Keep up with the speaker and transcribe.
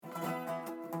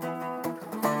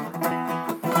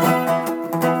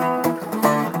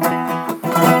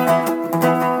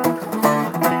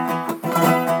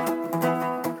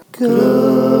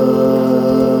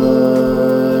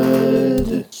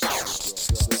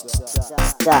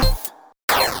stuff.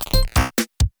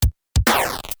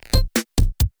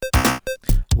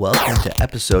 Welcome to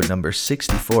episode number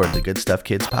 64 of the Good Stuff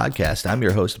Kids podcast. I'm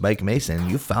your host, Mike Mason,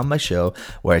 and you found my show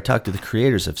where I talk to the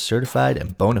creators of certified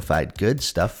and bona fide good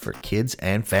stuff for kids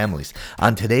and families.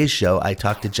 On today's show, I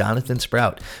talk to Jonathan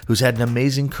Sprout, who's had an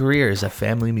amazing career as a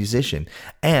family musician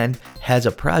and has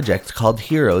a project called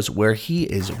Heroes, where he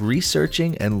is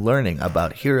researching and learning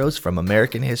about heroes from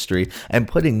American history and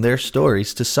putting their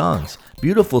stories to songs.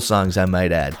 Beautiful songs, I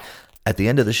might add. At the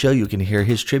end of the show, you can hear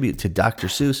his tribute to Dr.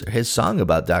 Seuss, or his song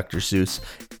about Dr. Seuss,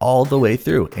 all the way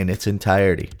through in its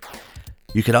entirety.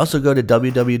 You can also go to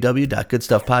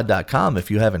www.goodstuffpod.com if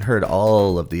you haven't heard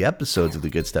all of the episodes of the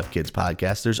Good Stuff Kids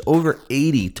podcast. There's over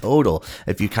 80 total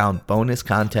if you count bonus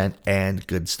content and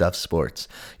Good Stuff Sports.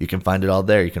 You can find it all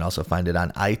there. You can also find it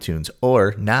on iTunes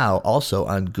or now also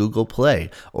on Google Play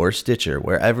or Stitcher,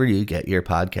 wherever you get your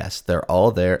podcasts. They're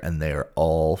all there and they are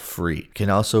all free. You can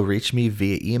also reach me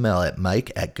via email at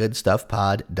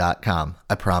mike@goodstuffpod.com.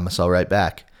 I promise I'll write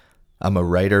back. I'm a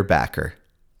writer backer.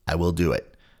 I will do it.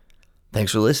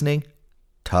 Thanks for listening.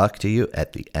 Talk to you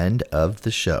at the end of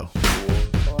the show.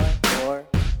 Or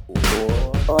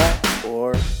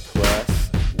plus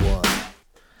one.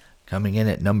 Coming in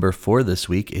at number 4 this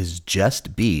week is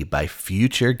Just Be by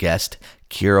future guest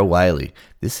Kira Wiley.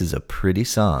 This is a pretty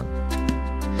song.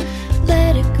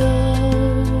 Let it go.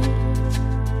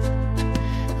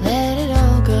 Let it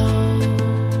all go.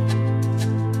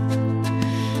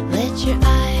 Let your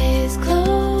eyes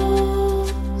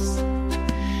close.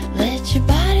 Let your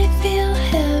body feel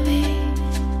heavy.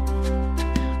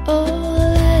 Oh,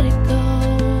 let it go.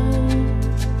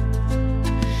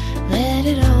 Let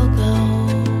it all go.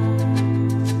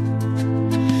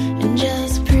 And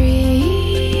just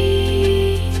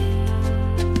breathe.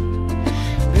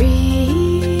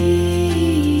 Breathe.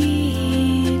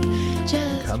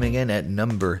 Just Coming in at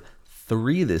number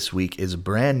 3 this week is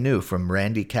brand new from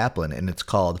Randy Kaplan, and it's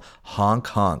called Honk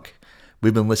Honk.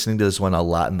 We've been listening to this one a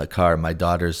lot in the car. My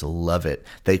daughters love it.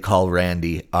 They call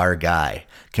Randy our guy.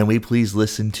 Can we please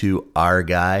listen to Our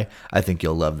Guy? I think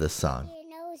you'll love this song.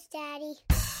 Your nose, Daddy.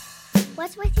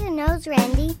 What's with your nose,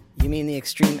 Randy? You mean the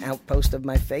extreme outpost of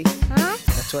my face? Huh?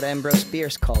 That's what Ambrose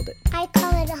Bierce called it. I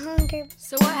call it a honker.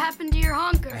 So what happened to your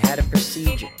honker? I had a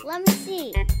procedure. Let me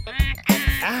see.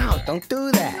 Ow, don't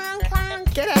do that. Honk,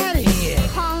 honk. Get out of here.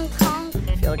 Honk, honk.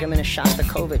 I feel like I'm in a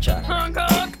Shostakovich opera. Honk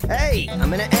honk! Hey, I'm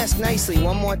gonna ask nicely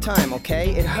one more time,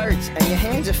 okay? It hurts, and your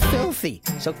hands are filthy.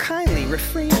 So kindly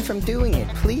refrain from doing it,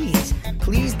 please.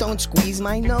 Please don't squeeze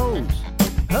my nose.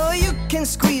 Oh, you can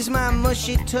squeeze my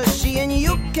mushy tushy, and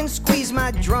you can squeeze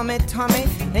my drummy tummy,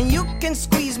 and you can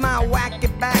squeeze my wacky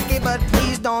backy, but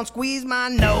please don't squeeze my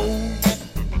nose.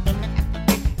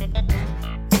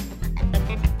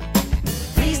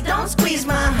 Please don't squeeze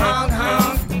my honk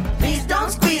honk. Please don't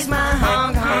squeeze my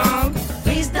honk honk.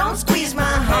 Please don't squeeze my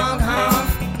honk honk.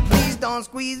 Please don't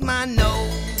squeeze my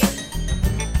nose.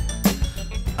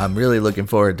 I'm really looking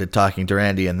forward to talking to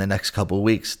Randy in the next couple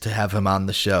weeks to have him on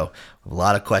the show. A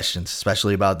lot of questions,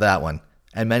 especially about that one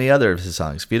and many other of his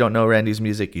songs. If you don't know Randy's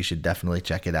music, you should definitely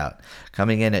check it out.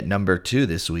 Coming in at number 2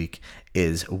 this week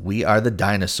is We Are the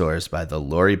Dinosaurs by the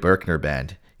Laurie Berkner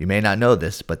Band. You may not know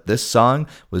this, but this song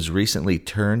was recently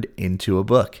turned into a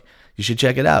book. You should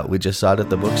check it out. We just saw it at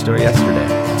the bookstore yesterday.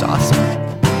 It's awesome.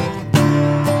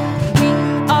 We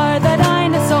are the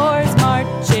dinosaurs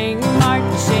marching,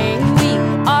 marching. We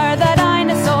are the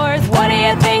dinosaurs. What do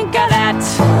you think of that?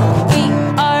 We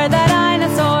are the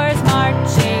dinosaurs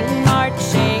marching,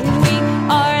 marching. We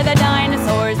are the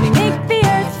dinosaurs. We make the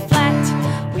earth flat.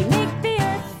 We make the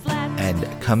earth flat. And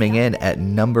coming in at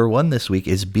number 1 this week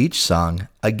is Beach Song,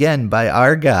 again by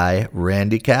our guy,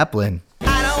 Randy Kaplan.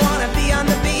 I don't wanna be on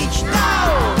the beach, no.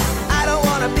 I don't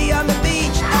wanna be on the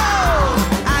beach, no.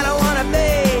 I don't wanna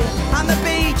be on the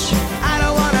beach. I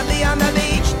don't wanna be on the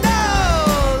beach,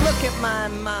 no. Look at my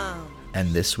mom.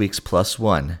 And this week's plus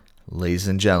 1, ladies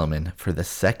and gentlemen, for the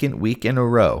second week in a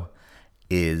row,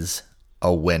 is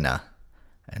a winner.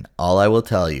 And all I will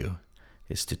tell you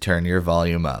is to turn your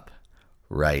volume up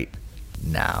right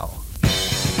now.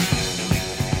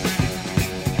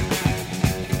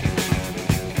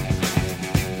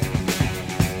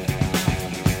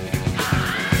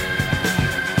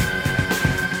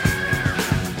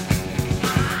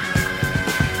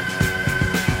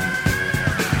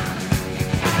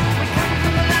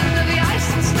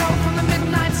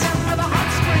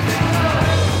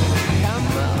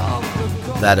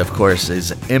 That, of course,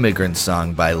 is Immigrant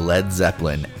Song by Led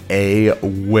Zeppelin, a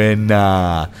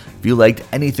winner. If you liked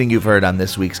anything you've heard on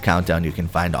this week's countdown, you can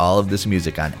find all of this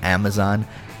music on Amazon,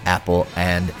 Apple,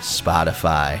 and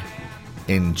Spotify.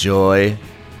 Enjoy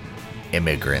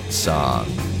Immigrant Song.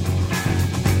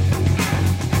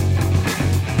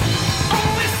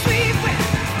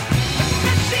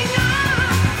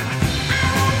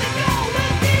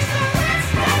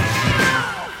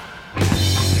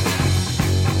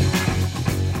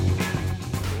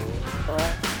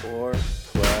 Or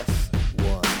plus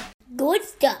one. Good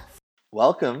stuff.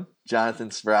 Welcome,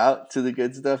 Jonathan Sprout, to the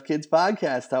Good Stuff Kids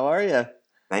podcast. How are you?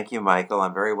 Thank you, Michael.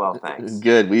 I'm very well, thanks.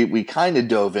 Good. We kind of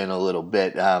dove in a little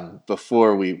bit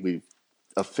before we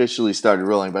officially started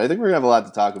rolling, but I think we're going to have a lot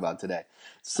to talk about today.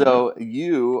 So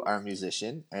you are a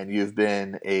musician, and you've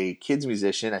been a kids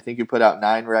musician. I think you put out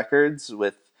 9 records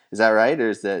with, is that right,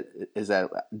 or is that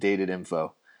dated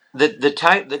info?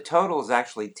 The total is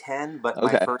actually 10, but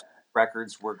Okay. my first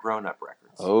records were grown-up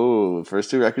records. Oh, first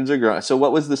 2 records are grown. So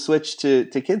what was the switch to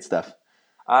kid stuff?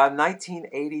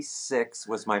 1986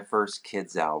 was my first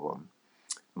kids album.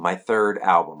 My third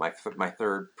album, my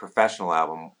third professional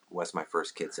album was my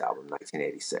first kids album,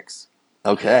 1986.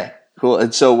 Okay, cool.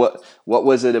 And so what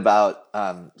was it about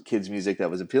kids music that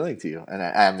was appealing to you? And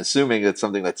I'm assuming it's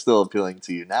something that's still appealing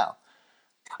to you now.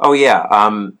 Oh yeah,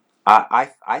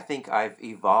 I think I've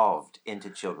evolved into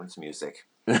children's music,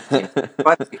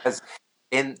 but because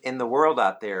in the world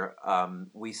out there,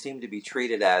 we seem to be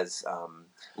treated as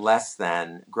less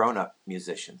than grown-up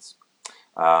musicians.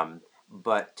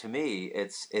 But to me,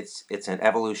 it's an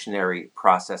evolutionary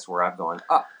process where I've gone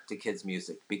up to kids'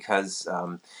 music because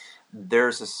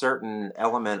there's a certain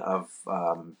element of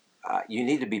you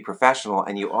need to be professional,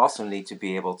 and you also need to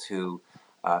be able to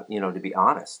to be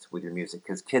honest with your music,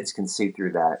 because kids can see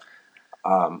through that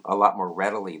a lot more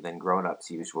readily than grown-ups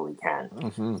usually can.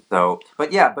 Mm-hmm. So,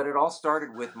 but it all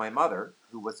started with my mother,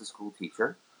 who was a school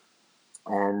teacher,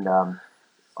 and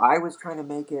I was trying to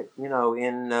make it,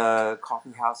 in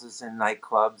coffee houses and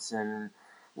nightclubs and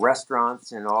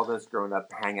restaurants and all those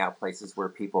grown-up hangout places where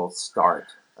people start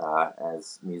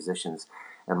as musicians.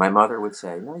 And my mother would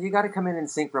say, "No, you got to come in and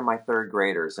sing for my third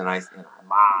graders." And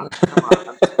Mom, come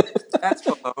on, that's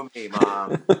below me,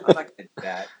 Mom. I'm not going to do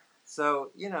that.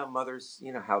 So, mothers,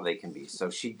 how they can be. So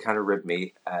she kind of ribbed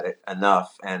me at it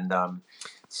enough. And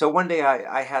so one day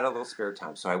I had a little spare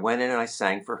time. So I went in and I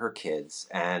sang for her kids,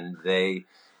 and they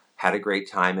had a great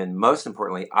time. And most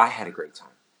importantly, I had a great time.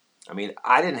 I mean,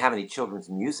 I didn't have any children's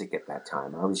music at that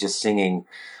time. I was just singing,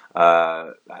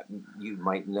 you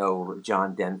might know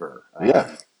John Denver.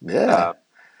 Yeah.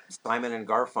 Simon and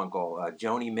Garfunkel,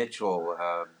 Joni Mitchell,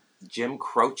 Jim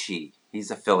Croce. He's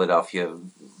a Philadelphia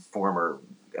former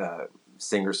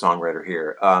singer-songwriter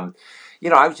here. I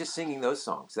was just singing those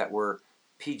songs that were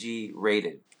PG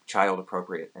rated, child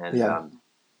appropriate. And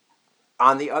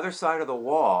on the other side of the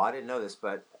wall, I didn't know this,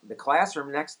 but the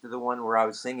classroom next to the one where I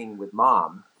was singing with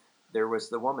Mom, there was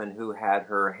the woman who had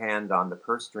her hand on the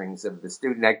purse strings of the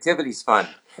Student Activities Fund.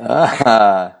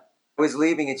 I was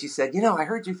leaving, and she said, "I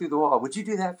heard you through the wall. Would you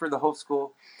do that for the whole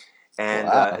school?" And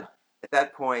at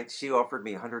that point, she offered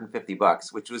me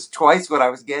 $150, which was twice what I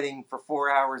was getting for 4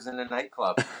 hours in a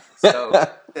nightclub. So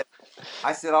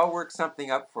I said, "I'll work something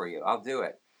up for you. I'll do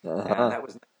it." And that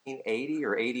was 1980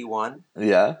 or 81.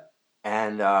 Yeah.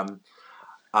 And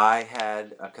I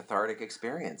had a cathartic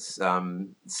experience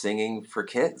singing for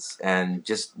kids. And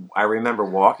I remember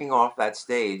walking off that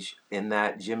stage in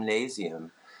that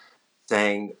gymnasium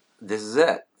saying, "This is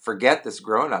it. Forget this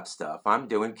grown-up stuff. I'm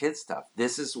doing kid stuff.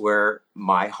 This is where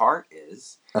my heart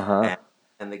is." And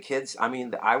the kids,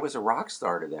 I was a rock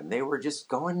star to them. They were just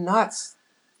going nuts.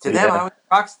 To them, I was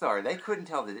a rock star. They couldn't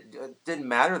tell that it didn't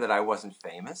matter that I wasn't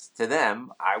famous. To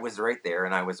them, I was right there,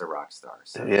 and I was a rock star.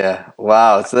 So. Yeah.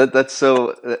 Wow. So that's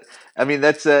so.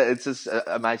 That's it's just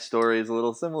my story is a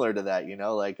little similar to that.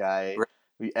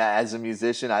 As a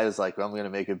musician, I was like, well, I'm going to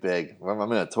make it big. I'm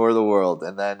going to tour the world,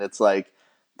 and then it's like,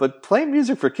 but playing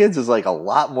music for kids is like a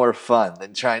lot more fun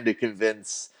than trying to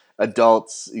convince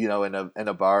adults, in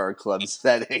a bar or club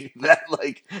setting that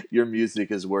like your music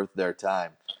is worth their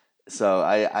time. So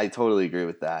I totally agree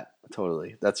with that.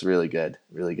 Totally. That's really good.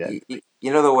 Really good.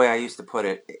 The way I used to put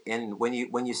it, when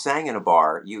you sang in a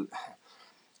bar, you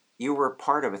were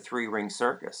part of a 3-ring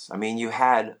circus. I mean, you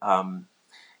had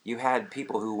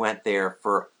people who went there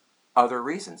for other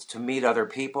reasons, to meet other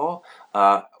people,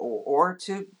 or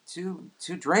to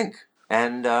drink.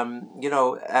 And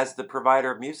as the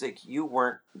provider of music, you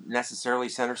weren't necessarily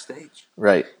center stage.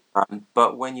 Right.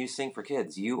 But when you sing for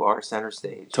kids, you are center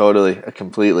stage. Totally,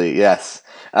 completely, yes.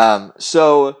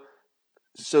 So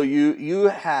you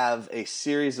have a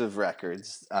series of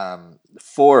records,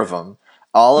 4 of them,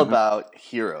 all about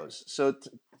heroes. So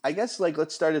I guess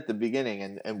let's start at the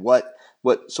beginning and what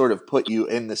sort of put you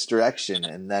in this direction,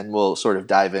 and then we'll sort of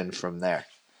dive in from there.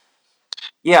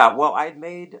 Yeah, well, I'd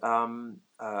made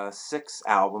 6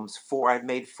 albums. I'd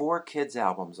made 4 kids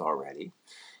albums already.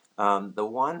 The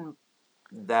one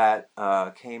that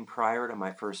came prior to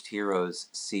my first Heroes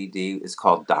CD is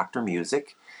called Doctor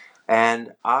Music,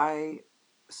 and I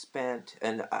spent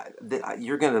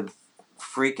you're gonna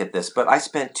freak at this, but I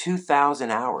spent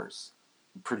 2,000 hours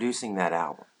producing that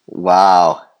album.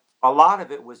 Wow. A lot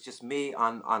of it was just me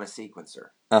on a sequencer,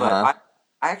 but Uh-huh.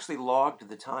 I actually logged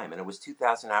the time, and it was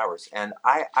 2,000 hours. And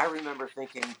I remember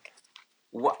thinking,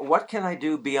 what can I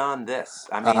do beyond this?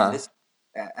 I mean, Uh-huh. this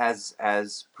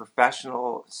as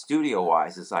professional studio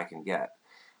wise as I can get.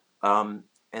 And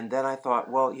then I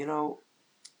thought, well,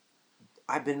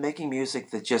 I've been making music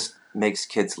that just makes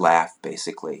kids laugh.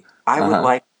 Basically,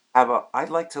 Uh-huh. I'd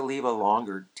like to leave a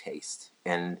longer taste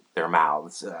in their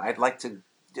mouths. I'd like to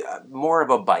more of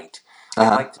a bite. I'd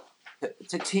Uh-huh. like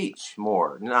to teach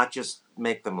more, not just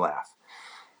make them laugh.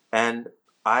 And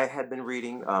I had been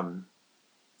reading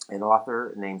an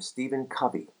author named Stephen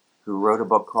Covey, who wrote a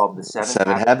book called The Seven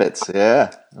Seven Habits Habits.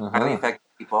 Yeah. of Highly Uh-huh.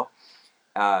 Effective People,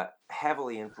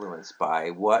 heavily influenced by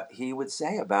what he would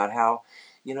say about how,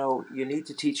 you need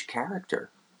to teach character.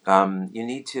 You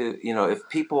need to, if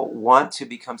people want to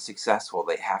become successful,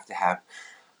 they have to have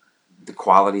the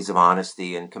qualities of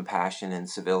honesty and compassion and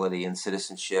civility and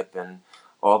citizenship and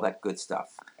all that good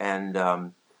stuff. And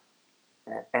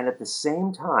at the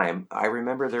same time, I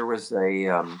remember there was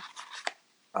a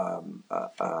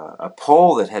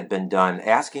poll that had been done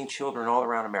asking children all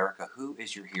around America, who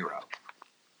is your hero?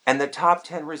 And the top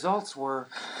 10 results were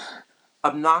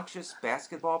obnoxious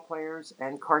basketball players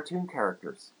and cartoon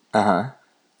characters. Uh-huh.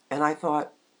 And I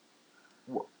thought,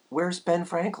 where's Ben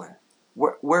Franklin?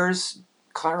 Where's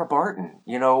Clara Barton?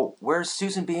 Where's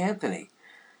Susan B. Anthony?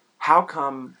 How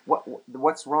come,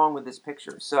 what's wrong with this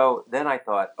picture? So then I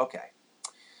thought, okay,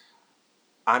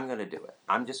 I'm going to do it.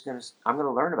 I'm going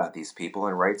to learn about these people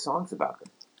and write songs about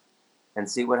them and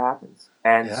see what happens.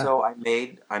 And Yeah. so I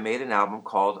made an album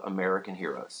called American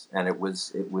Heroes, and it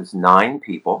was 9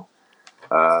 people.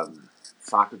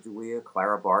 Sacagawea,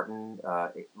 Clara Barton,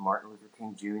 Martin Luther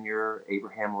King Jr.,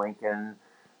 Abraham Lincoln,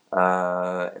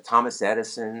 Thomas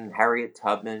Edison, Harriet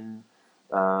Tubman,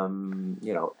 and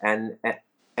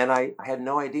I had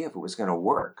no idea if it was going to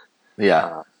work,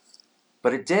 Yeah.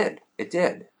 but it did. It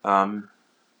did.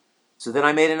 So then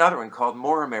I made another one called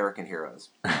More American Heroes,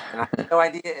 and I had no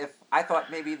idea if I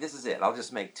thought maybe this is it. I'll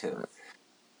just make 2,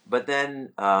 but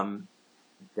then I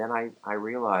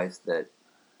realized that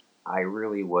I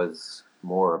really was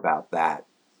more about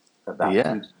Yeah.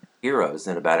 teaching heroes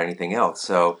than about anything else.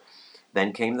 So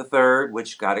then came the third,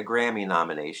 which got a Grammy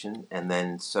nomination, and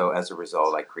then so as a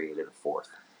result, I created a fourth.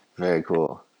 Very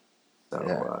cool.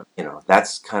 So Yeah.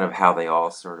 that's kind of how they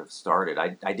all sort of started.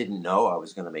 I didn't know I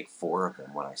was going to make 4 of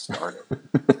them when I started.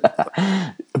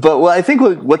 But I think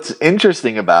what's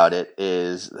interesting about it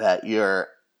is that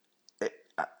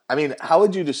I mean, how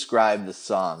would you describe the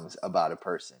songs about a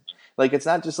person? Like, it's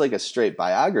not just like a straight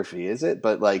biography, is it?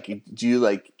 But like, do you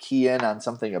like key in on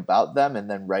something about them and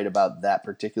then write about that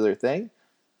particular thing?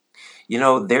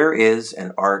 There is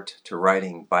an art to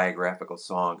writing biographical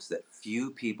songs that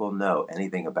few people know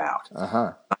anything about.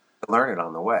 Uh-huh. I learned it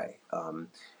on the way. And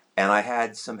I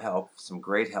had some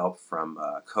great help from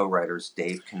co-writers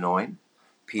Dave Kinoin,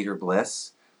 Peter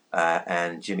Bliss,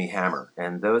 and Jimmy Hammer.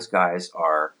 And those guys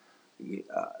are,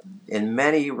 in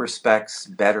many respects,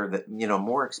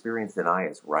 more experienced than I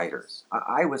as writers.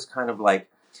 I was kind of like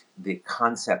the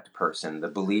concept person, the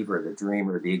believer, the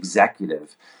dreamer, the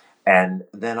executive. And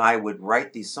then I would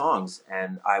write these songs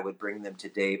and I would bring them to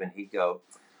Dave and he'd go,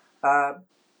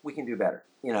 we can do better,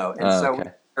 and so we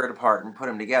Okay. tear it apart and put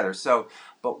them together. So,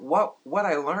 but what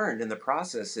I learned in the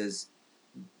process is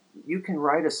you can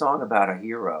write a song about a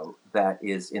hero that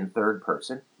is in third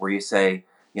person, where you say,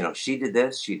 she did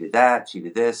this, she did that, she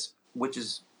did this, which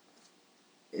is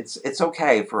it's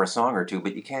okay for a song or two,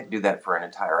 but you can't do that for an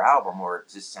entire album, or it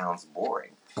just sounds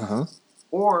boring. Uh-huh.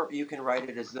 Or you can write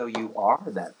it as though you are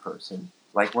that person.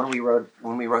 Like when we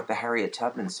wrote the Harriet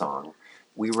Tubman song,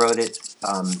 we wrote it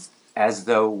as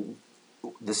though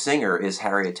the singer is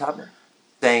Harriet Tubman,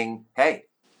 saying, "Hey,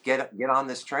 get on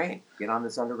this train, get on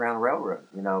this Underground Railroad,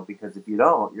 because if you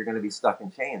don't, you're going to be stuck in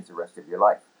chains the rest of your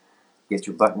life. Get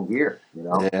your butt in gear,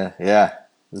 Yeah. Yeah.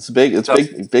 It's big. It's So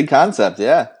big concept.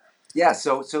 Yeah. yeah,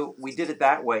 so we did it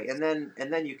that way, and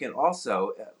then you can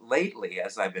also lately,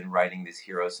 as I've been writing these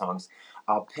hero songs,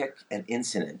 I'll pick an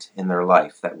incident in their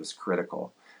life that was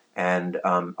critical, and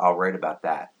I'll write about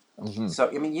that. Hmm. So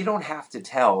I mean, you don't have to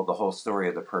tell the whole story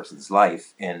of the person's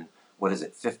life in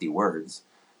 50 words.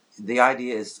 The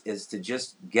idea is to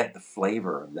just get the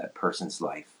flavor of that person's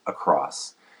life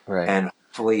across, Right. and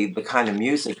hopefully the kind of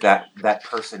music that that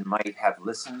person might have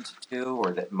listened to,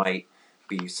 or that might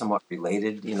be somewhat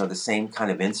related, you know, the same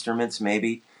kind of instruments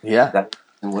maybe Yeah. that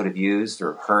person would have used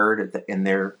or heard in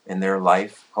their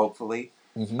life, hopefully.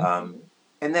 Hmm. Um,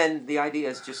 and then the idea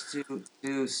is just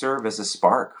to serve as a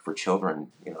spark for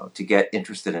children, you know, to get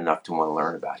interested enough to want to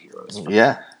learn about heroes.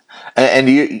 Yeah. And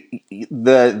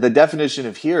the definition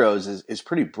of heroes is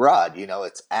pretty broad. You know,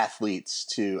 it's athletes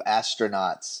to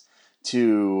astronauts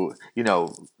to, you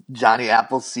know, Johnny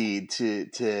Appleseed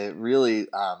to really.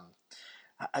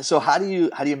 So how do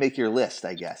you make your list?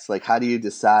 I guess, like, how do you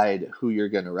decide who you're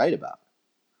going to write about?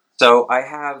 So I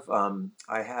have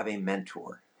a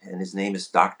mentor, and his name is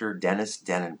Dr. Dennis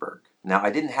Dennenberg. Now I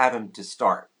didn't have him to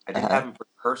start. I didn't Uh-huh. have him for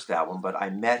the first album, but I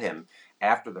met him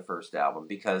after the first album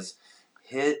because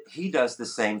he does the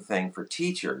same thing for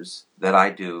teachers that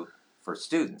I do for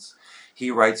students. He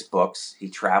writes books. He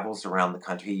travels around the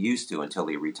country. He used to until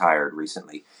he retired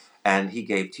recently. And he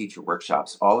gave teacher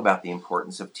workshops all about the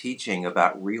importance of teaching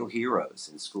about real heroes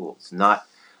in schools, not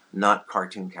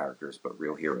cartoon characters, but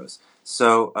real heroes.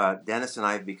 So Dennis and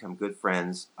I have become good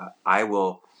friends. I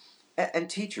will, and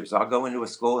teachers, I'll go into a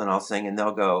school and I'll sing, and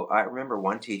they'll go. I remember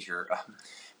one teacher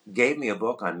gave me a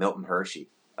book on Milton Hershey.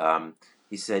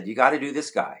 He said, "You got to do this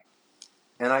guy,"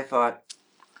 and I thought,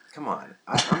 "Come on,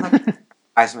 I'm not an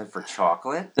advertisement for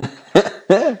chocolate."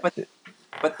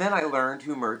 But then I learned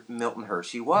who Milton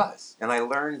Hershey was, and I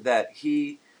learned that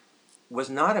he was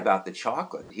not about the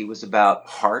chocolate. He was about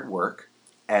hard work,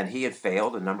 and he had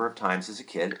failed a number of times as a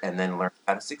kid and then learned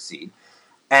how to succeed.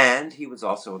 And he was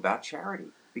also about charity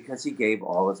because he gave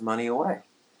all his money away.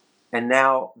 And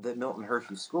now the Milton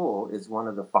Hershey School is one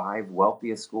of the 5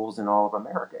 wealthiest schools in all of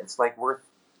America. It's like worth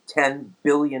 $10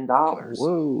 billion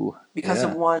Whoa. because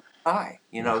of Yeah. one guy,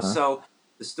 you know. Uh-huh. So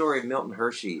the story of Milton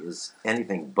Hershey is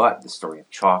anything but the story of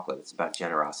chocolate. It's about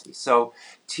generosity. So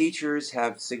teachers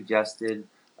have suggested,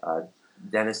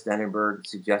 Dennis Dennenberg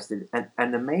suggested,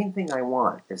 and the main thing I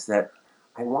want is that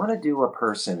I want to do a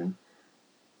person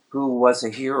who was a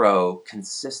hero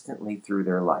consistently through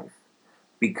their life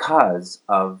because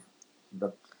of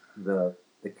the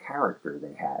the character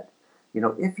they had. You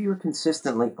know, if you're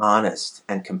consistently honest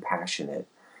and compassionate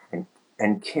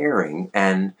and caring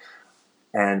and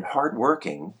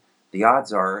hardworking, the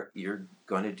odds are you're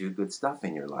going to do good stuff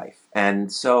in your life.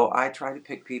 And so I try to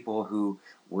pick people who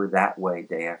were that way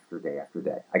day after day after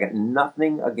day. I got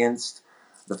nothing against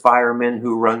the fireman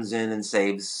who runs in and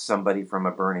saves somebody from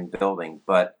a burning building,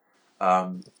 but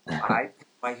I pick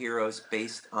my heroes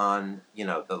based on, you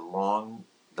know, the long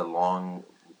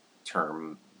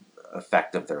term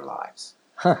effect of their lives.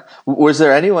 Huh. Was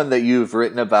there anyone that you've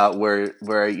written about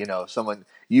where you know, someone,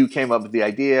 you came up with the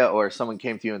idea, or someone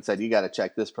came to you and said, you got to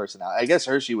check this person out? I guess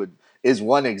Hershey is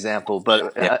one example,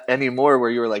 but Yeah. any more where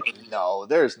you were like, no,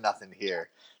 there's nothing here.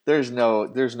 There's no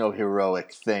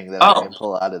heroic thing that I can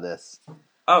pull out of this.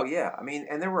 Oh yeah, I mean,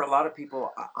 and there were a lot of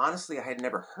people, honestly, I had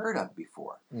never heard of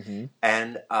before, Mm-hmm.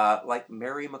 and like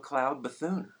Mary McLeod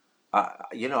Bethune.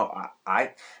 You know,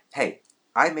 hey,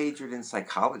 I majored in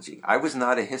psychology. I was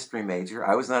not a history major.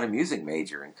 I was not a music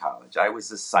major in college. I was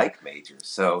a psych major.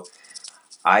 So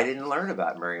I didn't learn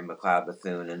about Mary McLeod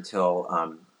Bethune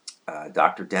until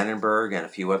Dr. Dennenberg and a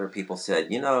few other people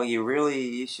said, you know,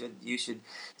 you should.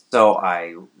 So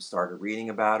I started reading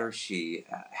about her. She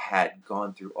had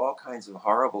gone through all kinds of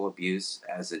horrible abuse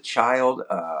as a child.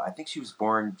 I think she was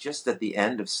born just at the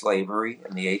end of slavery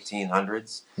in the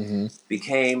 1800s. Mm-hmm.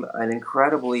 Became an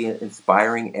incredibly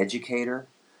inspiring educator.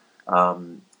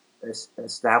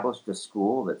 Established a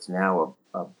school that's now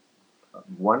a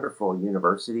wonderful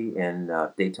university in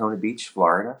Daytona Beach,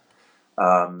 Florida.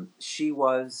 She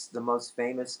was the most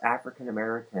famous African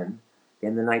American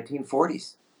in the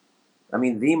 1940s. I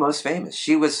mean, the most famous.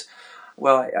 She was,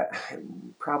 well, I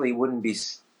probably wouldn't be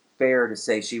fair to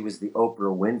say she was the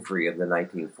Oprah Winfrey of the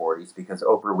 1940s, because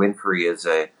Oprah Winfrey is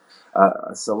a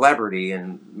celebrity,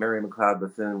 and Mary McLeod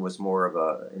Bethune was more of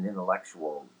an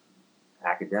intellectual,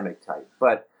 academic type.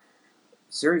 But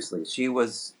seriously, she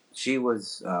was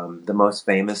the most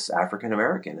famous African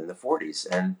American in the 40s,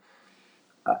 and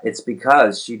it's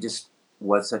because she just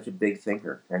was such a big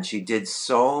thinker, and she did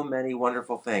so many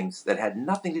wonderful things that had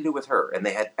nothing to do with her, and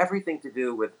they had everything to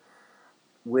do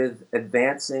with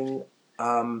advancing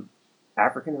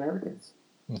African Americans.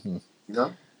 Mm-hmm. You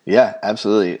know? Yeah,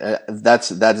 absolutely.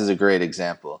 That is a great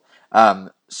example.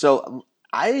 So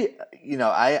I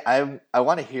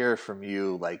want to hear from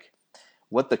you, like,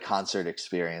 what the concert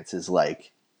experience is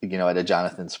like, you know, at a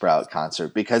Jonathan Sprout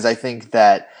concert, because I think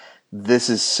that this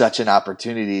is such an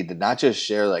opportunity to not just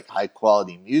share like high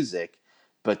quality music,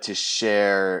 but to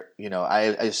share,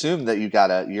 I assume that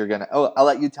I'll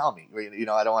let you tell me,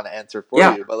 I don't want to answer for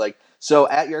Yeah. you, but like, so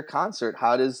at your concert,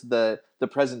 how does the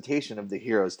presentation of the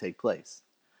heroes take place?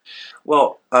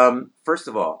 Well, first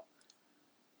of all,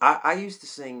 I used to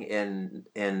sing in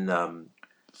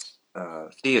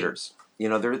theaters.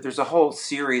 There's a whole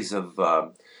series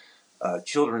of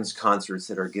children's concerts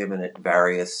that are given at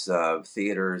various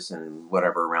theaters and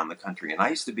whatever around the country, and I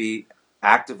used to be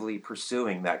actively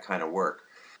pursuing that kind of work.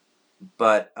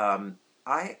 But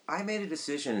I made a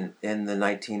decision in the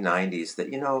 1990s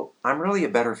that I'm really a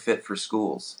better fit for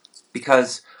schools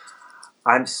because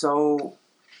I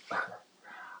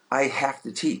have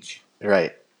to teach.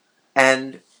 Right.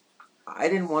 And I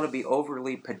didn't want to be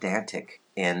overly pedantic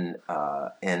in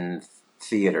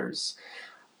theaters,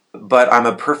 but I'm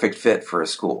a perfect fit for a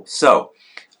school. So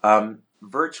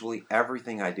virtually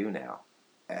everything I do now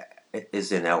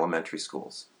is in elementary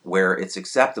schools where it's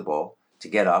acceptable to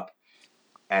get up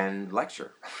and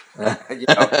lecture. Of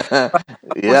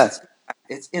course,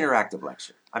 it's interactive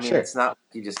lecture. I mean, Sure. It's not like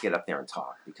you just get up there and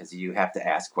talk because you have to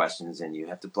ask questions and you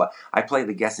have to play. I play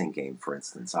the guessing game, for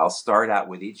instance. I'll start out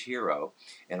with each hero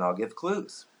and I'll give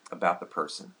clues about the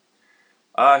person.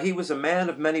 He was a man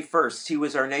of many firsts. He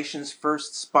was our nation's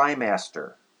first spy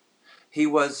master. He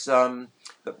was,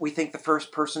 we think, the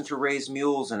first person to raise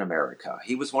mules in America.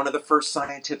 He was one of the first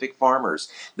scientific farmers.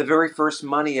 The very first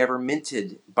money ever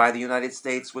minted by the United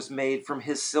States was made from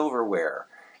his silverware.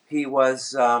 He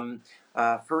was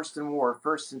first in war,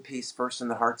 first in peace, first in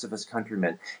the hearts of his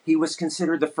countrymen. He was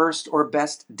considered the first or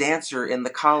best dancer in the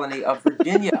colony of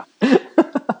Virginia. You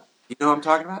know what I'm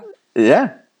talking about?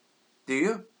 Yeah. Do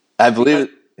you? I believe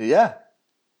it. Yeah.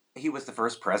 He was the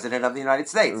first president of the United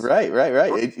States. Right.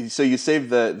 So you saved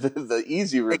the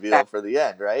easy reveal for the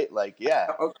end, right? Like, yeah.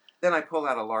 Okay. Then I pull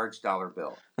out a large dollar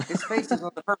bill. His face is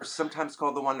on the purse, sometimes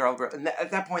called the $1 bill. And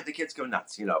at that point, the kids go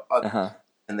nuts,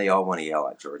 and they all want to yell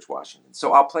at George Washington.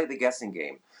 So I'll play the guessing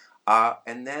game.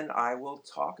 And then I will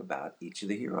talk about each of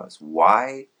the heroes.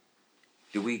 Why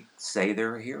do we say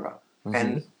they're a hero? Mm-hmm.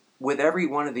 And with every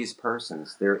one of these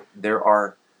persons, there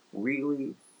are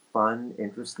really fun,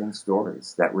 interesting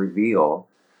stories that reveal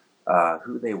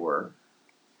who they were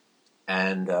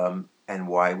and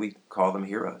why we call them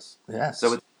heroes. Yes.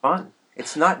 So it's fun.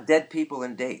 It's not dead people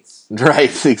and dates.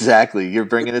 Right, exactly. You're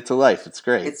bringing it to life. It's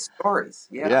great. It's stories.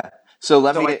 Yeah. Yeah. So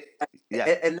and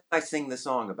then I sing the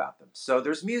song about them. So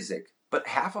there's music, but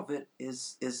half of it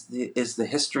is the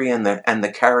history and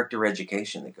the character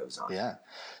education that goes on. Yeah.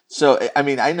 So I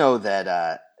mean, I know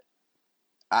that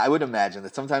I would imagine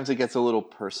that sometimes it gets a little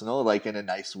personal, like in a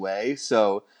nice way.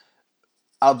 So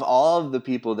of all of the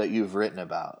people that you've written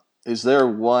about, is there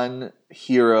one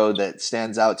hero that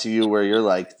stands out to you where you're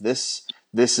like, this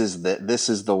is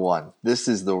the one, this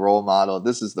is the role model,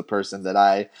 this is the person that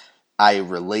I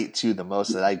relate to the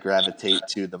most, that I gravitate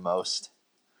to the most?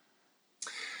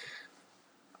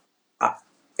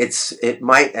 It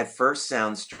might at first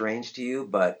sound strange to you,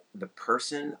 but the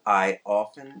person I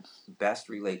often best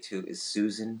relate to is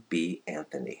Susan B.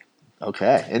 Anthony.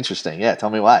 Okay, interesting. Yeah, tell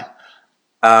me why.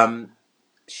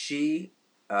 She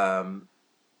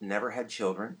never had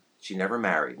children. She never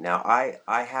married. Now,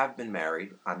 I have been married.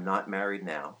 I'm not married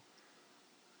now.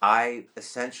 I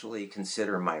essentially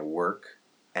consider my work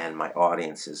and my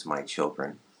audience as my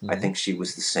children. Mm-hmm. I think she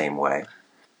was the same way.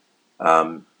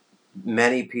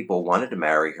 Many people wanted to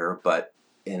marry her, but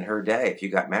in her day, if you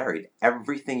got married,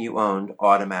 everything you owned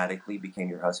automatically became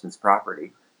your husband's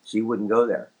property. She wouldn't go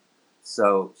there.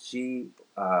 So she,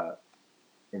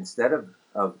 instead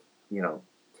of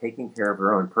taking care of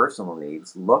her own personal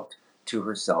needs, looked to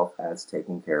herself as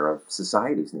taking care of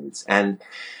society's needs. And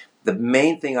the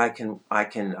main thing I can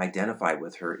identify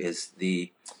with her is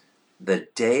the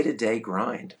day-to-day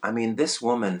grind. I mean, this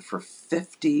woman for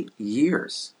 50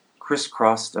 years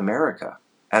crisscrossed America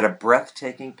at a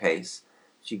breathtaking pace.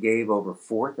 She gave over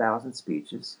 4,000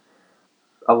 speeches.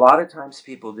 A lot of times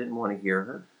people didn't want to hear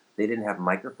her. They didn't have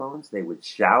microphones. They would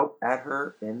shout at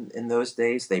her in those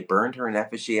days. They burned her in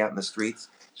effigy out in the streets.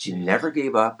 She never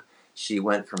gave up. She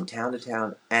went from town to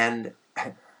town. And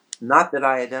not that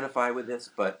I identify with this,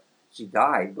 but she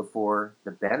died before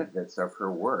the benefits of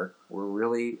her work were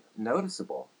really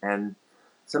noticeable. And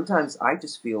sometimes I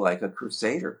just feel like a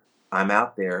crusader. I'm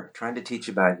out there trying to teach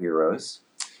about heroes.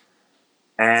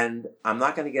 And I'm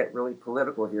not going to get really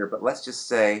political here, but let's just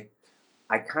say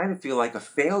I kind of feel like a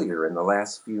failure in the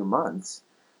last few months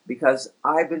because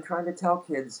I've been trying to tell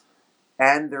kids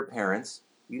and their parents,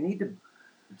 you need to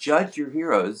judge your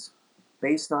heroes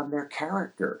based on their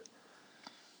character.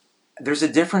 There's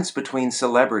a difference between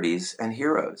celebrities and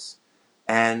heroes.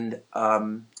 And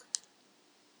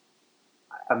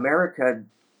America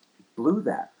blew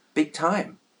that big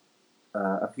time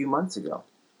a few months ago,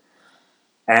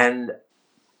 and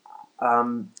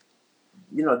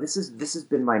this has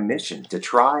been my mission to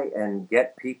try and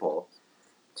get people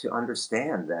to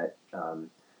understand that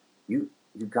you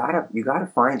gotta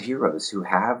find heroes who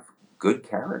have good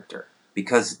character,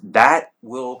 because that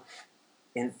will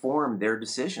inform their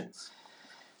decisions.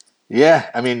 Yeah,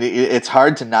 I mean, it's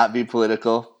hard to not be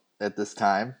political at this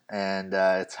time, and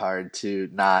it's hard to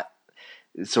not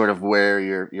sort of wear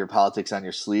your politics on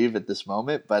your sleeve at this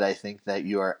moment. But I think that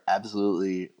you are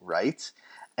absolutely right,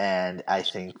 and I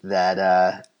think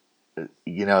that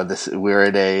we're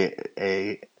at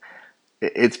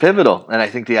it's pivotal, and I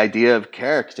think the idea of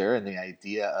character and the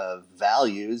idea of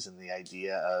values and the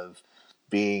idea of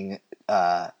being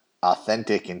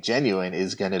authentic and genuine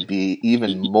is going to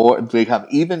become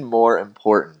even more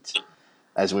important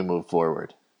as we move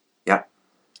forward. Yeah.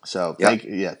 So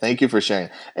thank you for sharing,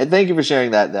 and thank you for sharing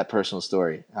that personal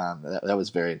story. That was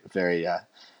very, very.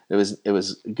 It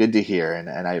was good to hear,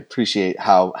 and I appreciate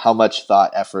how much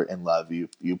thought, effort, and love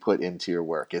you put into your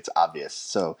work. It's obvious.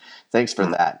 So thanks for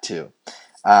that too.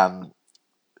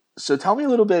 So tell me a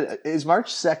little bit. Is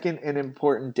March 2nd an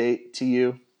important date to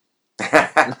you?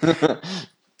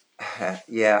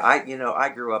 Yeah, I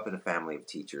grew up in a family of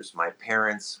teachers. My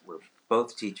parents were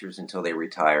both teachers until they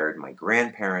retired. My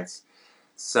grandparents.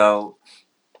 So,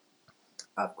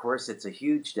 of course, it's a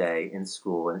huge day in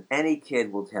school, and any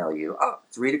kid will tell you, "Oh,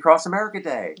 it's Read Across America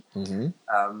Day."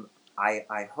 Mm-hmm.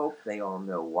 I hope they all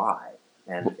know why,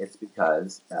 and it's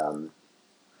because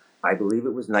I believe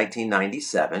it was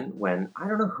 1997 when I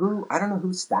don't know who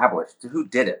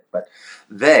did it, but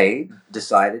they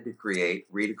decided to create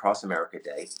Read Across America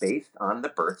Day based on the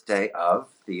birthday of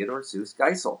Theodore Seuss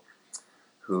Geisel,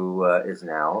 who is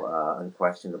now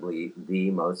unquestionably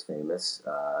the most famous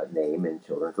name in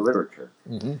children's literature.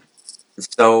 Mm-hmm.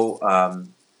 So,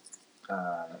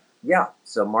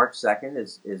 so March 2nd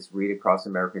is Read Across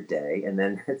America Day, and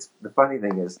then the funny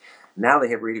thing is now they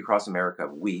have Read Across America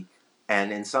Week,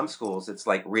 and in some schools it's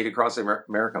like Read Across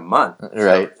America Month.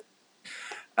 Right. So,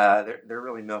 they're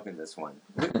really milking this one,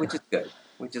 which is good,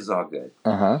 which is all good.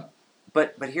 Uh-huh.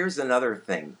 But here's another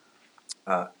thing.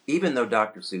 Even though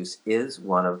Dr. Seuss is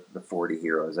one of the 40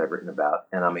 heroes I've written about,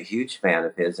 and I'm a huge fan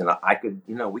of his, and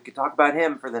we could talk about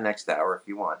him for the next hour if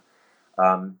you want.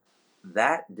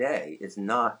 That day is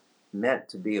not meant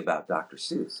to be about Dr.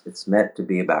 Seuss. It's meant to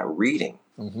be about reading.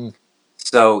 Mm-hmm.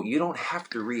 So you don't have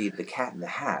to read The Cat in the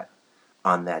Hat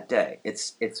on that day.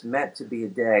 It's meant to be a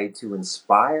day to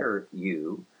inspire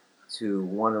you to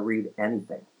want to read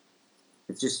anything.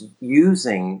 It's just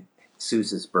using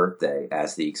Seuss's birthday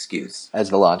as the excuse. As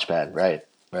the launch pad, right.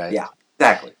 Yeah,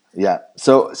 exactly. Yeah.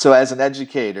 So as an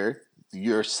educator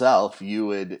yourself,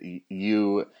 you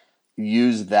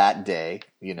use that day,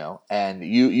 and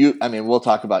I mean, we'll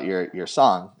talk about your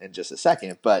song in just a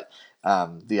second, but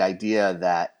the idea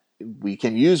that we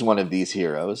can use one of these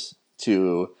heroes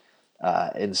to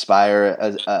inspire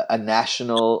a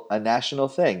national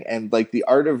thing, and like the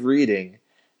art of reading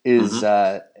is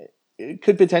it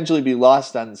could potentially be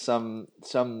lost on some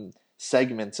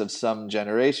segments of some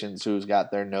generations who's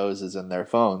got their noses in their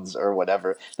phones or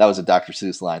whatever. That was a Dr.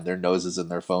 Seuss line, their noses in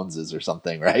their phoneses or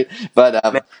something, right? But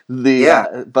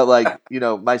but like,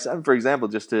 my son, for example,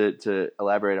 just to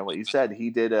elaborate on what you said,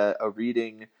 he did a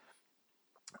reading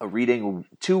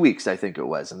 2 weeks, I think it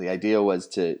was, and the idea was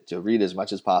to read as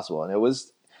much as possible, and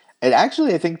it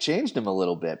actually, I think, changed him a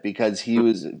little bit, because he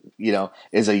was,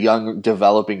 is a young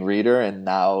developing reader, and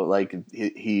now like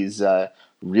he's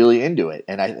really into it,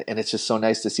 and it's just so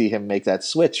nice to see him make that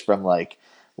switch from like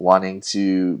wanting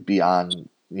to be on,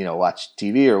 watch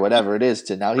TV or whatever it is,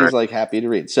 to now he's like happy to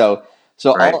read. So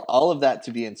right. all of that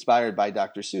to be inspired by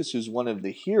Dr. Seuss, who's one of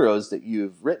the heroes that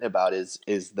you've written about, is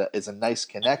a nice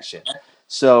connection.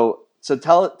 So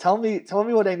tell me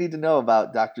what I need to know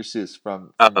about Dr. Seuss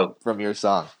from your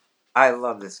song. I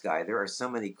love this guy. There are so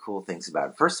many cool things about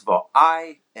him. First of all,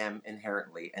 I am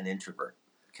inherently an introvert.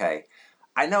 Okay,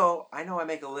 I know I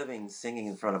make a living singing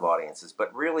in front of audiences,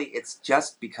 but really it's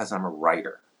just because I'm a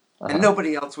writer, and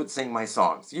nobody else would sing my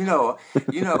songs. You know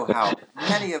how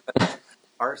many of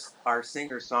us are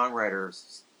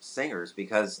singer-songwriters, singers,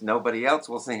 because nobody else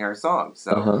will sing our songs.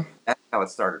 So that's how it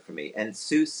started for me. And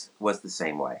Seuss was the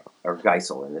same way, or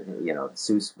Geisel, and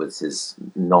Seuss was his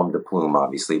nom de plume,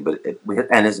 obviously,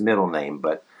 and his middle name,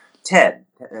 but Ted,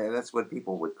 that's what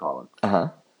people would call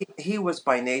him. He was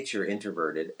by nature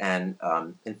introverted, and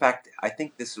in fact, I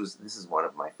think this is one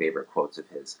of my favorite quotes of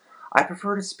his. I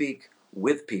prefer to speak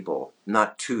with people,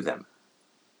 not to them.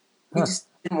 He just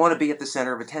didn't want to be at the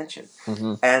center of attention,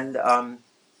 and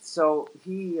so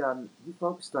he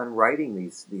focused on writing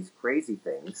these crazy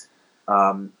things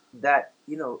that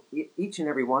each and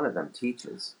every one of them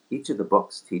teaches. Each of the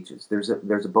books teaches. There's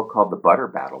a book called the Butter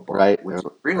Battle book, Right. which is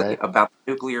really Right. about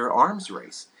the nuclear arms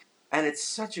race, and it's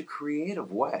such a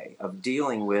creative way of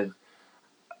dealing with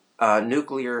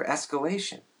nuclear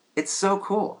escalation. It's so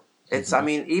cool. It's I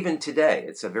mean even today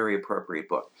it's a very appropriate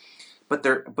book. But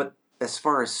as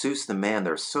far as Seuss the man,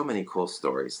 there's so many cool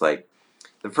stories. Like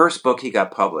the first book he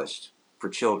got published for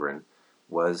children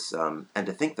was, and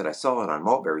to think that I saw it on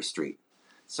Mulberry Street.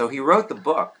 So he wrote the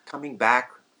book coming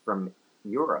back from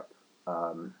Europe,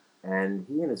 and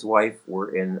he and his wife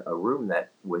were in a room that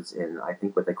was in, I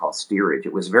think, what they call steerage.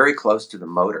 It was very close to the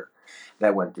motor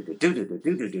that went do do do do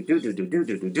do do do do do do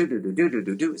do do do do do do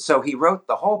do do. So he wrote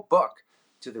the whole book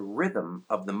to the rhythm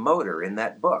of the motor in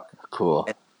that book. Cool.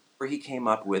 And where he came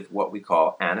up with what we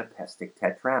call anapestic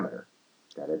tetrameter.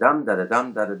 Da-da-dum,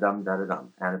 da-da-dum, da-da-dum,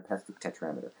 da-da-dum. Anapestic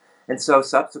tetrameter. And so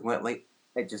subsequently,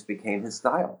 it just became his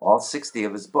style. All 60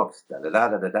 of his books.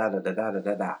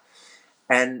 Da-da-da-da-da-da-da-da-da-da-da.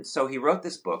 And so he wrote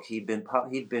this book. He'd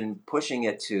been pushing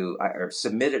it to, or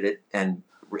submitted it, and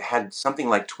had something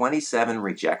like 27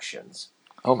 rejections.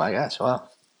 Oh my gosh! Wow.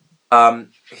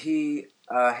 He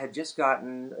had just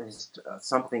gotten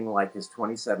something like his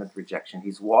 27th rejection.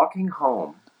 He's walking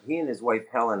home. He and his wife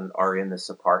Helen are in this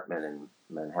apartment in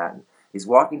Manhattan. He's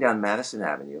walking down Madison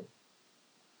Avenue,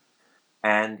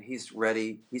 and he's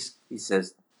ready. He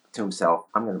says to himself,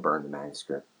 "I'm going to burn the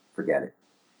manuscript. Forget it.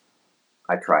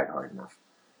 I tried hard enough."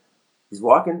 He's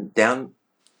walking down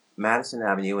Madison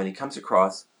Avenue, and he comes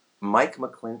across Mike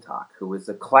McClintock, who was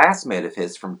a classmate of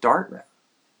his from Dartmouth.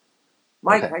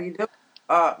 Mike, Okay. how you doing?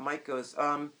 Mike goes,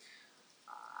 I'm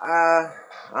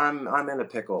in a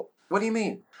pickle. What do you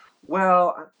mean?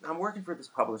 Well, I'm working for this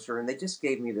publisher, and they just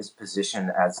gave me this position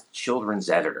as children's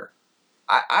editor.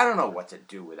 I don't know what to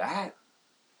do with that.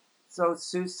 So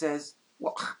Seuss says,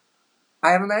 well,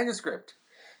 I have a manuscript.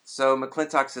 So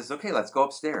McClintock says, okay, let's go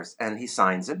upstairs. And he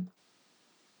signs him.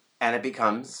 And it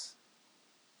becomes,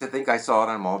 to think I saw it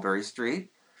on Mulberry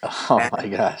Street. Oh And my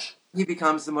gosh! he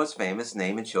becomes the most famous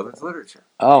name in children's literature.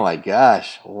 Oh my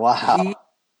gosh! Wow.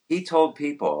 He told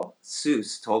people,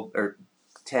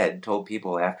 Ted told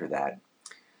people after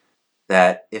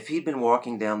that if he'd been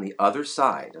walking down the other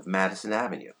side of Madison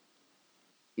Avenue,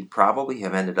 he'd probably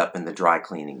have ended up in the dry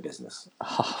cleaning business.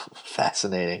 Oh,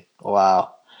 fascinating!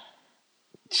 Wow.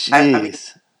 I mean,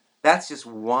 Jeez. that's just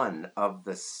one of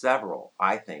the several,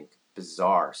 I think,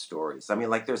 bizarre stories. I mean,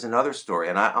 like there's another story,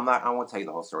 and I won't tell you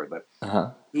the whole story, but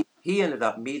Uh-huh. he ended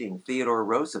up meeting Theodore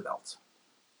Roosevelt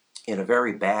in a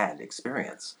very bad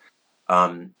experience.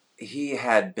 He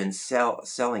had been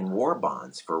selling war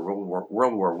bonds for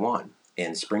World War I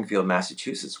in Springfield,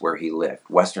 Massachusetts, where he lived,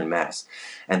 Western Mass.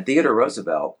 And Theodore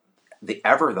Roosevelt, the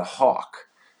hawk,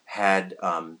 had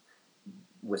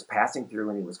was passing through,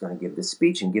 and he was going to give this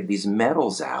speech and give these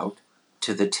medals out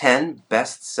to the 10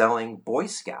 best-selling Boy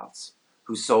Scouts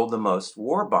who sold the most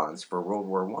war bonds for World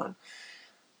War I.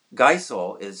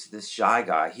 Geisel is this shy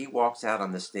guy. He walks out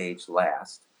on the stage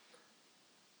last.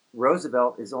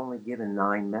 Roosevelt is only given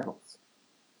 9 medals.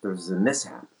 There's a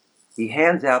mishap. He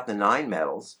hands out the 9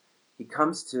 medals. He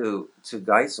comes to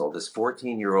Geisel, this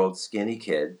 14-year-old skinny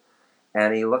kid,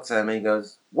 and he looks at him and he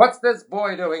goes, "What's this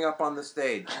boy doing up on the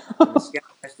stage?" And the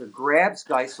scoutmaster grabs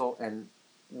Geisel and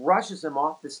rushes him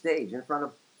off the stage in front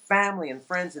of family and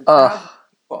friends and thousands of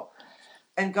people.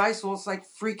 And Geisel is like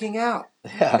freaking out.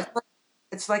 Yeah.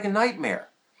 It's like a nightmare.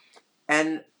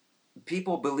 And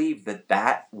people believe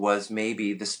that was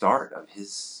maybe the start of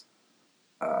his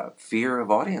fear of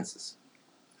audiences.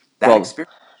 That Well,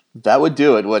 experience. that would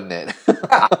do it, wouldn't it?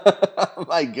 Oh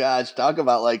my gosh, talk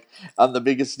about like on the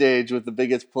biggest stage with the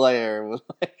biggest player with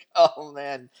like, oh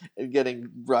man, and getting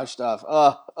brushed off.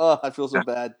 Oh, I feel so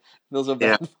bad. I feel so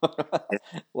Yeah. bad.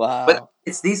 Wow. But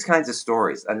it's these kinds of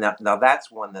stories. And now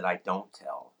that's one that I don't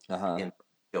tell Uh-huh. in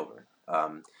children.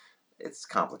 It's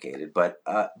complicated, but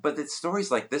it's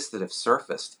stories like this that have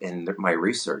surfaced in my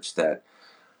research that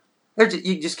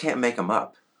you just can't make them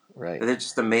up. Right. They're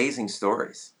just amazing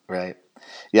stories. Right.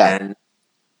 Yeah.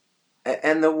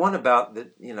 And the one about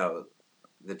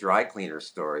the dry cleaner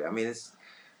story. I mean,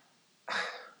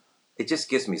 it just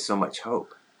gives me so much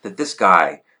hope that this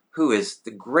guy, who is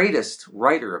the greatest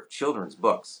writer of children's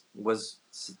books, was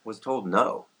told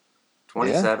no.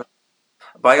 27.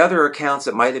 By other accounts,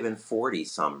 it might have been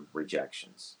 40-some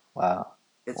rejections. Wow.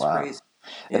 It's Wow. crazy.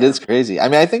 It Yeah. is crazy. I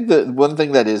mean, I think the one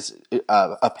thing that is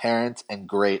apparent and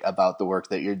great about the work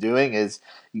that you're doing is,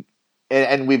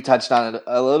 and we've touched on it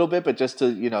a little bit, but just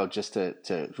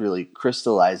to really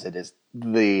crystallize it, is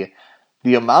the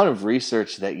amount of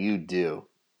research that you do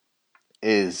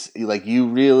is like you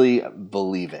really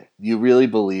believe it. You really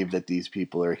believe that these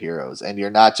people are heroes, and you're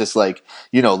not just like,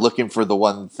 looking for the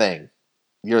one thing.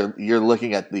 You're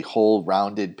looking at the whole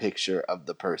rounded picture of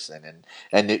the person,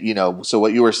 and so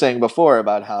what you were saying before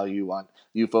about how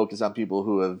you focus on people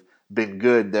who have been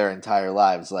good their entire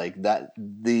lives, like that,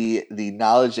 the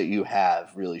knowledge that you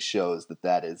have really shows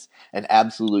that is an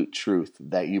absolute truth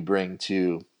that you bring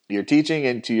to your teaching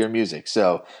and to your music.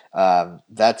 So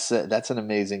that's an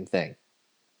amazing thing.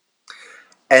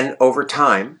 And over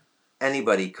time,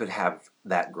 anybody could have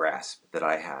that grasp that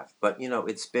I have. But it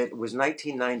was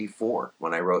 1994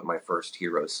 when I wrote my first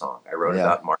hero song. I wrote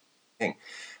about Martin Luther King.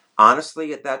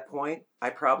 Honestly, at that point,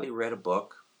 I probably read a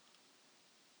book,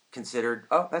 considered,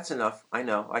 oh, that's enough. I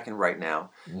know, I can write now.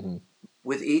 Mm-hmm.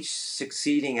 With each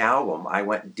succeeding album, I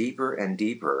went deeper and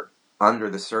deeper under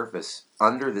the surface,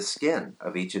 under the skin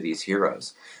of each of these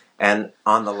heroes. And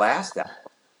on the last album,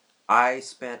 I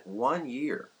spent 1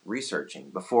 year researching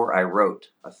before I wrote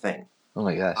a thing. Oh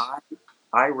my gosh.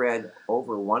 I read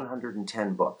over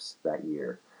 110 books that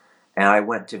year, and I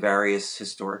went to various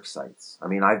historic sites. I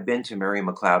mean, I've been to Mary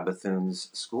McLeod Bethune's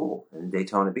school in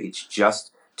Daytona Beach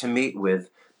just to meet with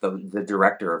the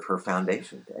director of her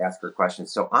foundation to ask her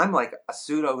questions. So I'm like a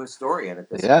pseudo-historian at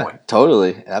this point. Yeah,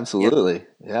 totally. Absolutely.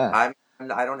 Yeah.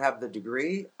 I don't have the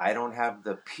degree. I don't have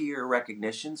the peer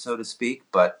recognition, so to speak,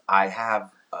 but I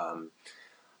have...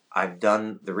 I've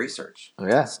done the research. Oh,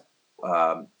 yeah.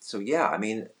 So yeah, I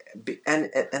mean, and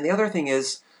the other thing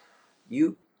is,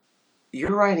 you're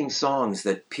writing songs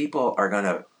that people are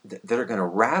gonna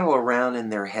rattle around in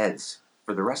their heads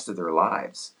for the rest of their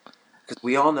lives, because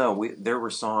we all know there were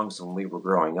songs when we were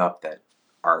growing up that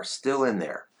are still in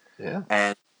there. Yeah.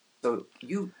 And so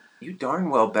you darn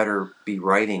well better be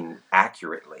writing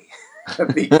accurately,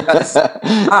 because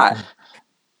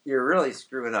you're really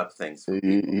screwing up things for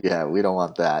people. Yeah, we don't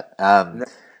want that.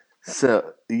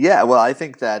 So yeah, well, I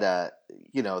think that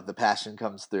the passion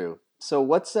comes through. So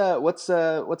what's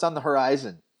on the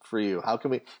horizon for you? How can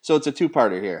we? So it's a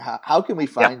two-parter here. How can we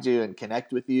find you and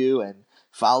connect with you and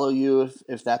follow you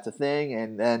if that's a thing,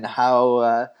 and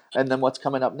then what's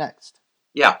coming up next?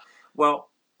 Yeah, well,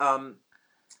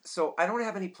 so I don't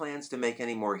have any plans to make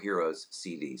any more Heroes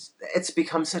CDs. It's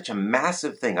become such a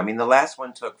massive thing. I mean, the last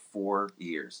one took 4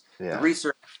 years. Yeah. The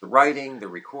research, the writing, the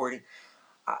recording.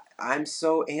 I'm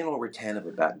so anal retentive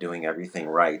about doing everything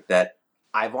right that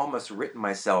I've almost written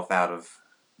myself out of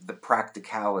the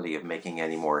practicality of making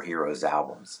any more Heroes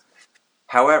albums.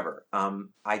 However,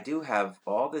 I do have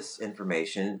all this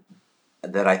information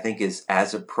that I think is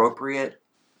as appropriate,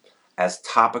 as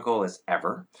topical as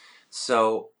ever.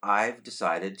 So I've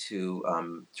decided to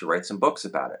write some books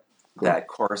about it that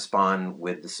correspond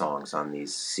with the songs on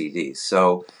these CDs.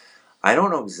 So I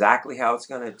don't know exactly how it's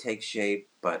going to take shape,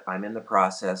 but I'm in the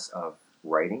process of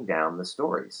writing down the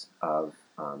stories of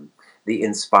the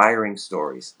inspiring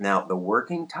stories. Now, the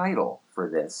working title for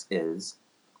this is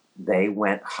They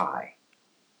Went High,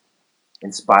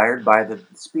 inspired by the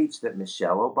speech that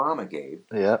Michelle Obama gave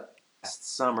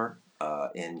last summer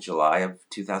in July of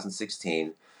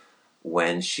 2016,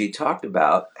 when she talked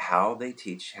about how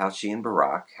she and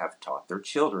Barack have taught their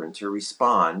children to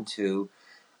respond to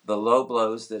the low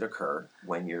blows that occur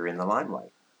when you're in the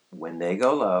limelight. When they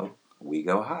go low, we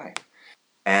go high.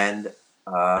 And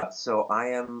so I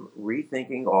am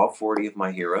rethinking all 40 of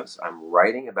my heroes. I'm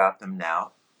writing about them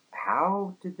now.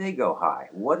 How did they go high?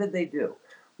 What did they do?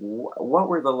 What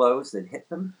were the lows that hit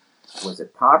them? Was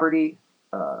it poverty,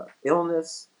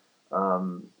 illness?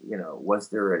 Was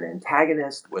there an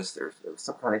antagonist? Was there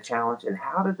some kind of challenge? And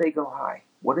how did they go high?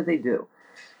 What did they do?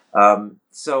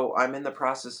 So I'm in the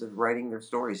process of writing their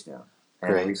stories down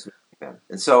and researching them.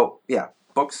 And so, yeah,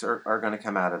 books are going to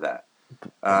come out of that.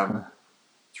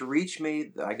 To reach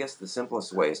me, I guess the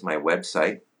simplest way is my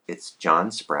website. It's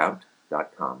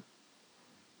johnsprout.com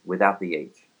without the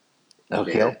H.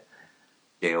 Okay.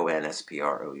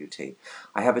 JONSPROUT.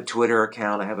 I have a Twitter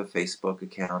account. I have a Facebook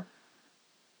account.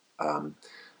 I'm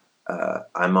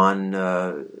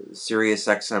on Sirius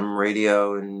XM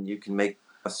radio, and you can make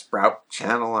a Sprout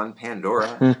channel on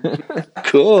Pandora.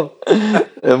 Cool.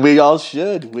 And we all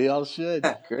should.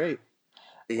 Great.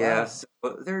 Yeah. Wow. So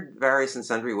there are various and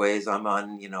sundry ways. I'm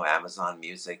on, Amazon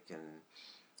Music and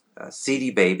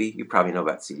CD Baby. You probably know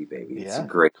about CD Baby. It's a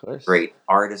great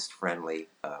artist-friendly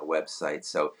website.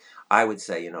 So I would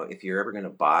say, if you're ever going to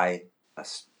buy a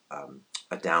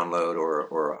download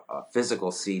or a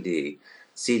physical CD,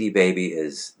 CD Baby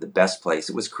is the best place.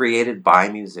 It was created by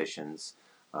musicians,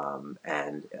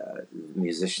 and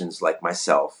musicians like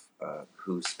myself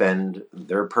who spend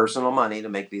their personal money to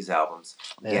make these albums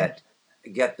get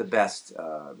the best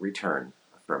return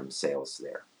from sales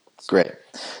there. Great.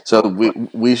 So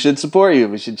we should support you.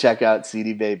 We should check out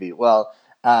CD Baby. Well,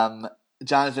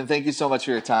 Jonathan, thank you so much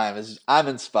for your time. I'm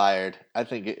inspired. I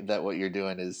think that what you're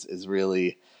doing is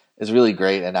really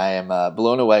great, and I am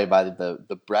blown away by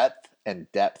the breadth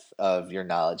and depth of your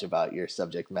knowledge about your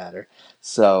subject matter.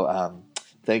 So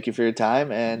thank you for your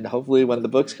time, and hopefully when the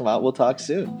books come out, we'll talk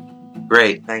soon.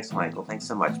 Great. Thanks, Michael. Thanks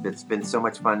so much. It's been so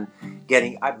much fun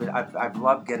I've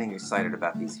loved getting excited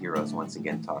about these heroes once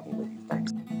again, talking with you.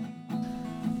 Thanks.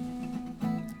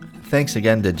 Thanks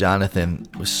again to Jonathan.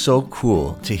 It was so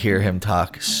cool to hear him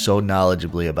talk so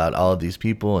knowledgeably about all of these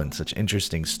people and such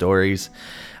interesting stories.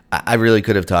 I really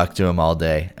could have talked to him all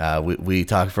day. We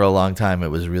talked for a long time. It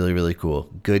was really, really cool.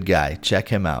 Good guy. Check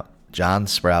him out.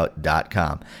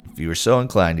 johnsprout.com. If you were so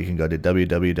inclined, you can go to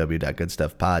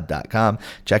www.goodstuffpod.com.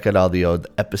 Check out all the old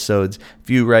episodes. If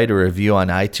you write a review on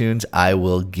iTunes, I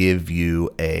will give you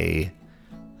a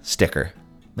sticker.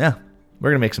 Yeah,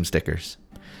 we're going to make some stickers.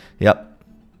 Yep.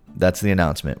 That's the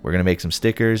announcement. We're going to make some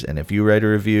stickers, and if you write a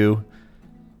review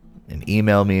and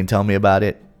email me and tell me about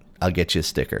it, I'll get you a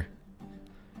sticker.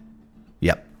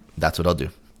 Yep, that's what I'll do.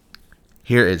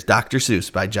 Here is Dr.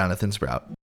 Seuss by Jonathan Sprout.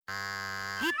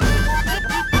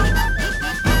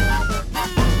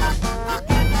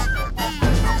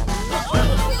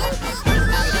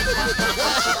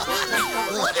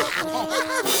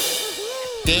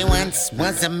 There once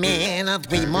was a man of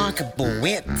remarkable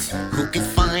wit who could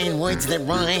find words that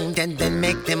rhymed and then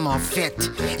make them all fit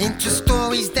into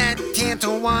stories that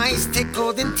tantalized,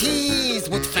 tickled, and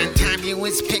teased with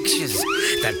fantabulous pictures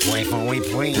that playfully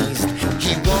pleased.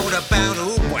 He wrote about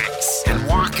oobwacks and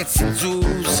rockets and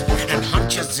zoos and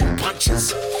hunches and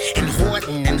punches and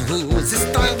Horton and Who's. His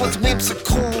style was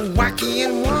whimsical, wacky,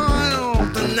 and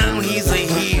wild, and now he's a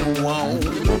hero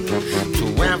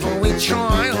to every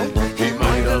child.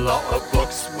 A lot of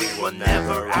books we will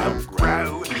never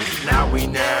outgrow. Now we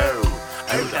know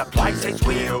all the places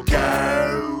we'll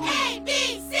go.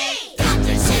 ABC!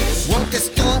 Dr. Seuss wrote the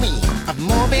story of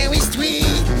Mulberry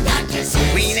Street. Dr.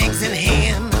 Seuss green eggs and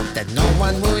ham that no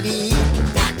one would eat.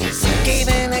 Dr. Seuss gave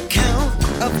an account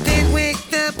of Didwick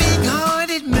the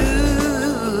big-hearted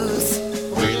moose.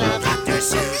 We love Dr.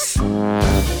 Seuss.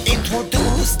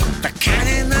 Introduced the cat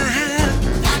in the hat.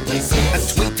 Dr. Seuss a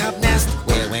sweet-top nest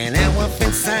where an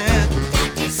elephant sat.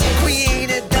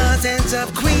 Created dozens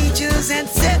of creatures and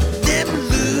set them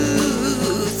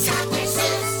loose.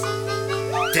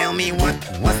 Tell me what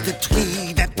was the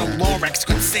tweet that the Lorax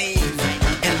could save?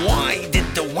 And why did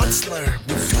the Onceler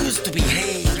refuse to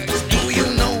behave? Do you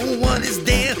know what is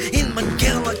there in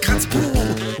McGillicuddy's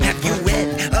pool? Have you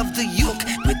read of the Yook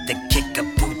with the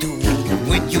kick-a-poo-doo?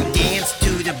 When you dance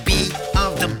to the beat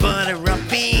of the Butter-Up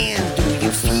Band, do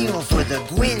you feel for the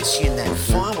Grinch in that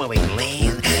faraway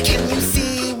land? Can you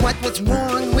see what's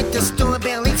wrong with the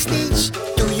store-bellied Sneetch?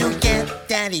 Do you get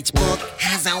that each book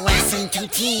has a lesson to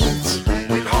teach?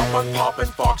 With hop and pop and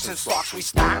fox and socks we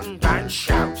stand and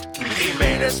shout. He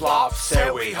made us laugh,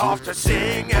 so we have to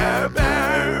sing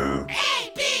about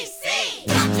ABC!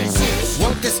 Dr. Seuss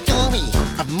wrote the story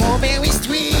of Mulberry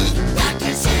Street.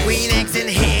 Dr. Seuss green eggs and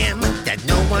ham that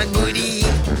no one would eat.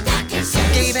 Dr.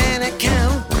 Seuss gave an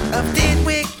account of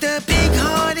Didwick the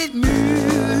big-hearted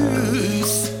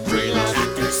moose.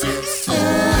 Dr. Seuss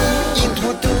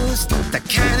introduced the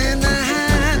cat in the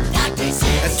hat. Dr.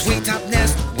 Seuss a sweet-top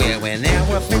nest where an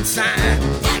elephant sat.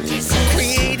 Dr. Seuss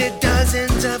created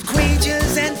dozens of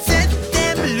creatures and set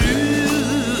them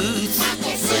loose.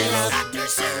 Dr.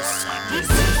 Seuss.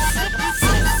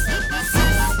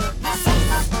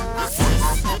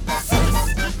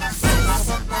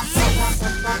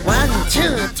 One,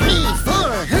 two, three, four.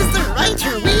 Who's the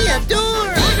writer we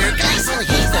adore? Peter Geisel,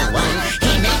 he's the one.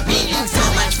 He made reading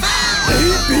so much fun. A,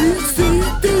 B, C,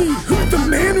 D. Who's the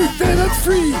man who set us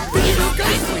free? Peter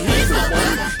Geisel, he's the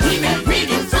one. He made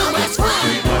reading so much fun.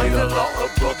 We write a lot of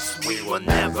books we will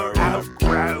never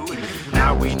outgrow.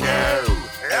 Now we know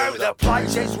all the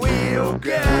places we'll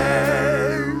go.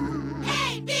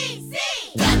 ABC!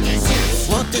 Dr. Seuss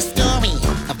wrote the story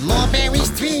of Mulberry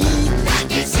Street.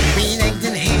 Dr. Seuss green eggs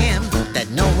and ham that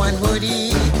no one would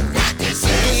eat. Dr.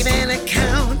 Seuss gave an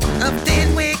account of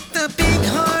Didwick the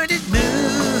big-hearted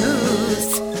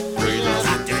moose.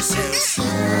 Dr. Seuss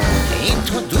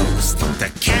introduced the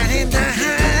cat in the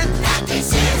hat. Dr.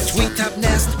 Seuss sweet-top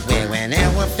nest where an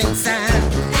elephant sat.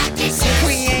 Dr. Seuss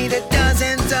created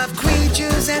dozens of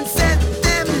creatures and set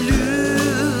them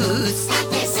loose.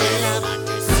 Dr. Seuss.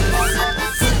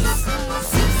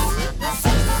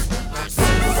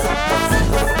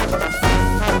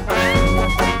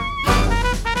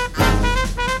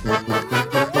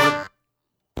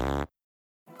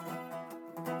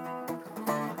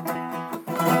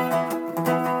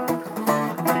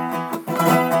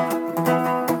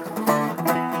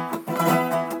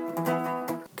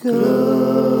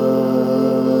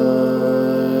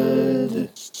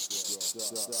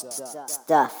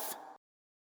 stuff.